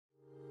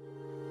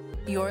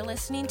You're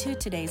listening to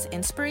today's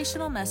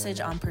inspirational message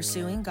on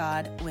pursuing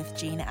God with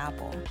Gene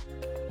Apple.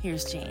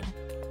 Here's Gene.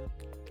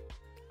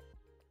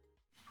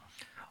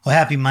 Well,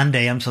 happy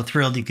Monday. I'm so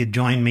thrilled you could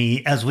join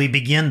me as we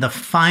begin the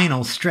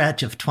final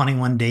stretch of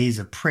 21 days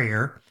of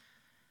prayer,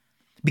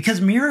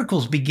 because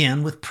miracles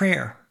begin with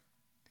prayer.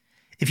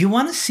 If you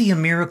want to see a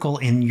miracle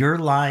in your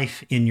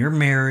life, in your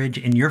marriage,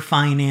 in your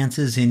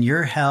finances, in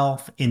your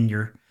health, in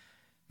your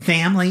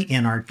family,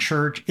 in our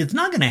church, it's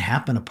not going to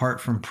happen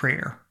apart from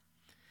prayer.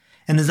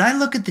 And as I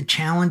look at the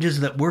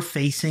challenges that we're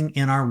facing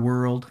in our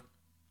world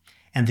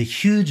and the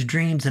huge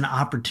dreams and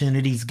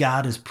opportunities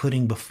God is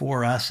putting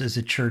before us as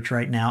a church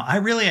right now, I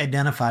really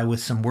identify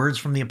with some words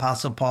from the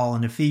Apostle Paul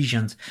in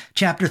Ephesians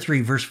chapter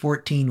 3, verse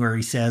 14, where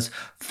he says,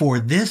 "For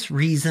this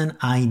reason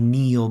I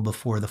kneel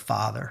before the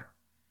Father."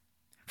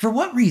 For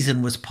what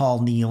reason was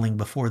Paul kneeling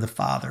before the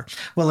Father?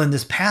 Well, in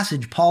this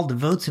passage, Paul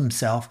devotes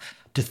himself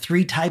to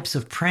three types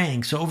of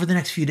praying. So over the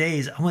next few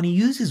days, I want to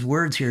use his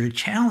words here to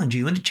challenge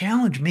you and to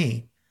challenge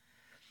me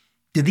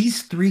to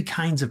these three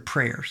kinds of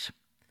prayers.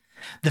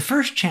 The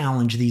first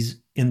challenge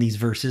in these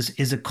verses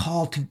is a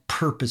call to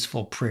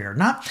purposeful prayer.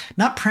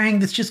 Not praying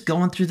that's just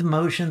going through the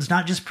motions,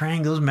 not just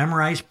praying those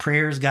memorized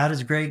prayers, God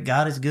is great,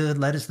 God is good,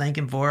 let us thank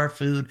him for our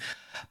food,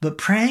 but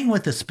praying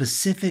with a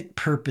specific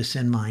purpose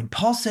in mind.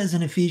 Paul says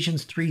in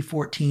Ephesians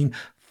 3:14,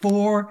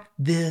 "For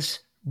this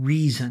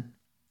reason."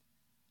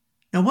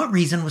 Now, what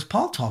reason was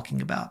Paul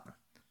talking about?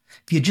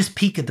 If you just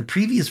peek at the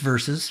previous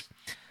verses,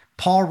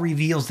 Paul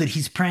reveals that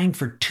he's praying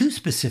for two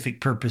specific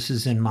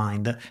purposes in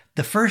mind.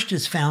 The first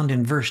is found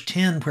in verse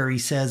 10, where he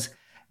says,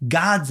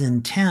 God's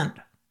intent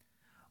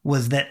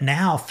was that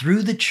now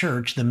through the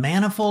church, the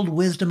manifold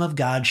wisdom of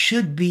God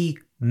should be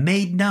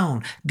made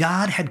known.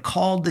 God had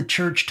called the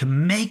church to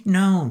make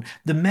known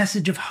the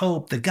message of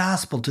hope, the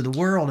gospel to the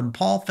world. And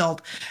Paul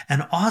felt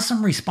an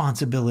awesome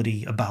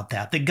responsibility about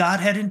that God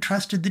had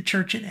entrusted the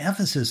church at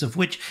Ephesus, of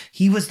which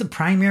he was the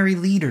primary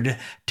leader,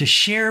 to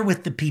share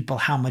with the people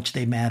how much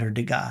they mattered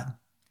to God.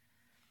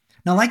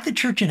 Now, like the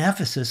church in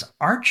Ephesus,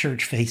 our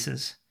church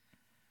faces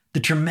the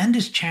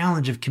tremendous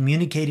challenge of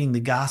communicating the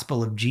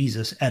gospel of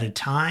Jesus at a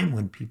time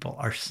when people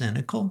are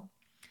cynical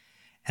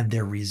and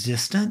they're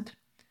resistant,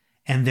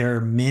 and there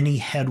are many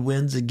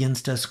headwinds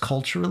against us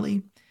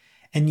culturally,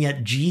 and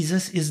yet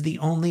Jesus is the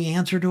only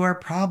answer to our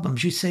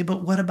problems. You say,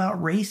 but what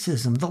about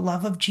racism? The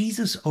love of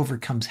Jesus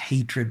overcomes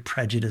hatred,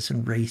 prejudice,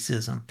 and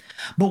racism.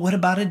 But what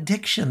about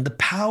addiction? The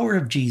power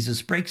of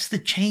Jesus breaks the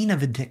chain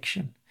of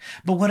addiction.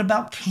 But what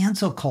about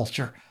cancel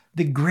culture?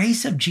 The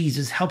grace of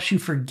Jesus helps you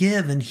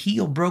forgive and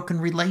heal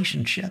broken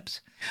relationships.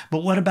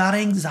 But what about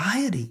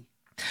anxiety?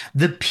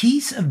 The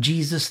peace of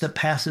Jesus that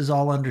passes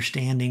all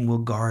understanding will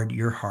guard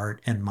your heart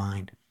and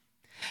mind.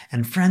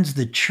 And friends,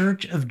 the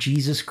Church of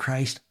Jesus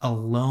Christ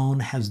alone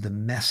has the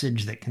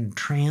message that can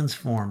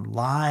transform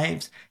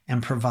lives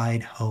and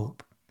provide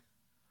hope.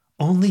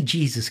 Only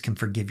Jesus can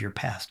forgive your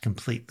past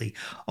completely.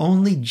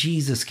 Only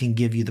Jesus can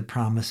give you the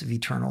promise of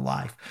eternal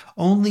life.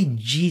 Only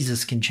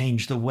Jesus can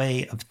change the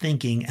way of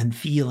thinking and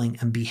feeling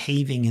and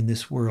behaving in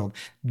this world.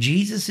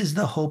 Jesus is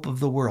the hope of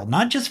the world,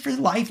 not just for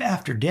life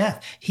after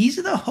death. He's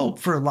the hope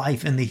for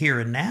life in the here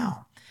and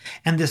now.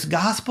 And this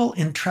gospel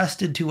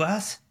entrusted to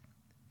us,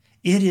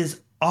 it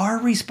is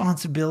our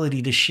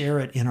responsibility to share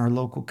it in our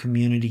local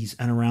communities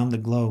and around the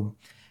globe.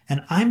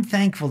 And I'm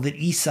thankful that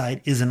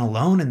Eastside isn't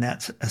alone in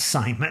that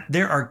assignment.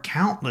 There are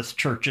countless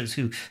churches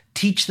who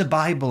teach the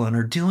Bible and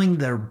are doing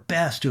their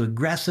best to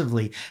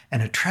aggressively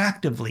and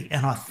attractively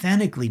and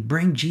authentically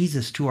bring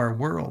Jesus to our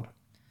world.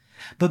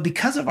 But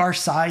because of our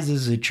size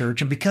as a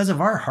church and because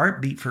of our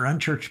heartbeat for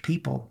unchurched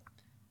people,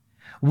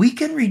 we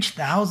can reach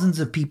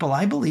thousands of people,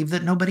 I believe,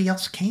 that nobody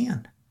else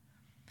can.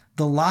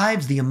 The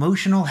lives, the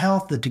emotional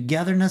health, the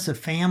togetherness of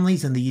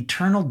families, and the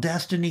eternal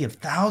destiny of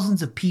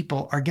thousands of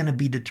people are going to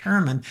be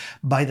determined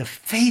by the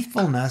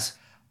faithfulness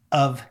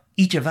of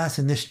each of us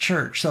in this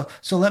church.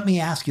 So let me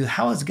ask you,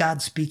 how is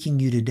God speaking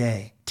to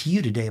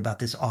you today about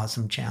this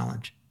awesome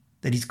challenge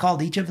that he's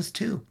called each of us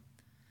to?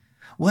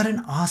 What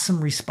an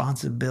awesome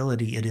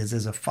responsibility it is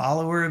as a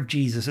follower of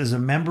Jesus, as a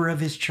member of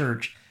his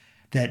church,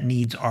 that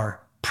needs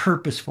our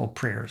purposeful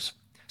prayers.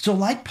 So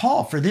like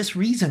Paul, for this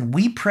reason,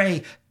 we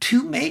pray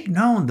to make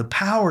known the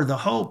power, the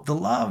hope, the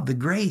love, the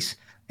grace,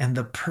 and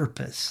the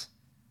purpose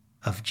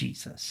of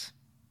Jesus.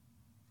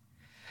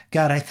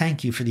 God, I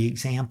thank you for the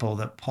example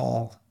that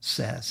Paul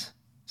sets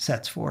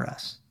for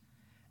us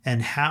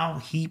and how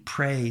he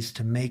prays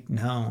to make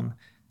known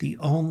the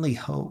only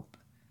hope.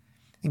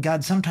 And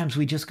God, sometimes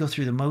we just go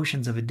through the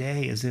motions of a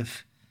day as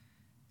if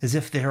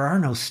there are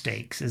no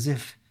stakes, as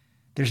if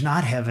there's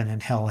not heaven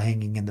and hell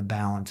hanging in the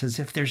balance, as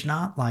if there's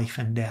not life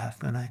and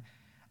death. And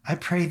I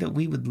pray that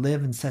we would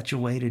live in such a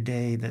way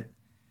today that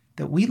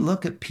we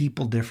look at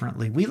people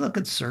differently. We look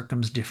at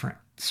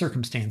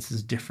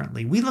circumstances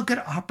differently. We look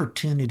at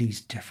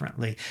opportunities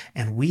differently.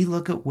 And we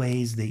look at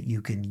ways that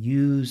you can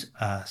use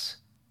us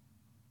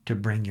to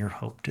bring your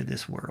hope to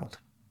this world.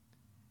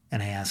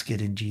 And I ask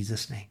it in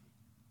Jesus' name.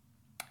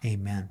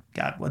 Amen.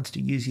 God wants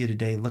to use you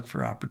today. Look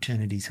for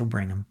opportunities. He'll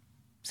bring them.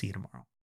 See you tomorrow.